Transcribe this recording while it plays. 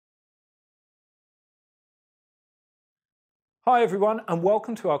Hi everyone, and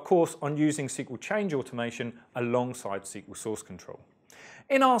welcome to our course on using SQL Change Automation alongside SQL Source Control.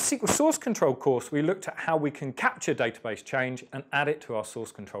 In our SQL Source Control course, we looked at how we can capture database change and add it to our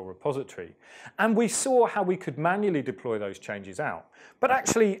source control repository. And we saw how we could manually deploy those changes out. But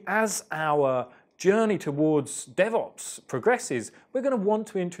actually, as our journey towards DevOps progresses, we're going to want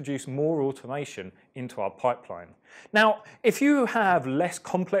to introduce more automation into our pipeline. Now, if you have less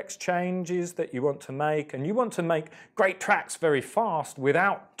complex changes that you want to make and you want to make great tracks very fast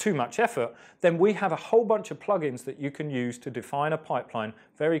without too much effort, then we have a whole bunch of plugins that you can use to define a pipeline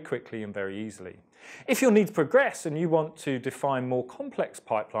very quickly and very easily. If your needs progress and you want to define more complex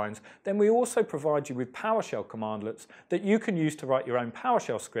pipelines, then we also provide you with PowerShell commandlets that you can use to write your own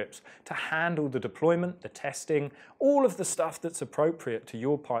PowerShell scripts to handle the deployment, the testing, all of the stuff that's appropriate to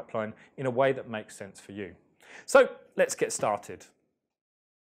your pipeline in a way that makes sense for you. So let's get started.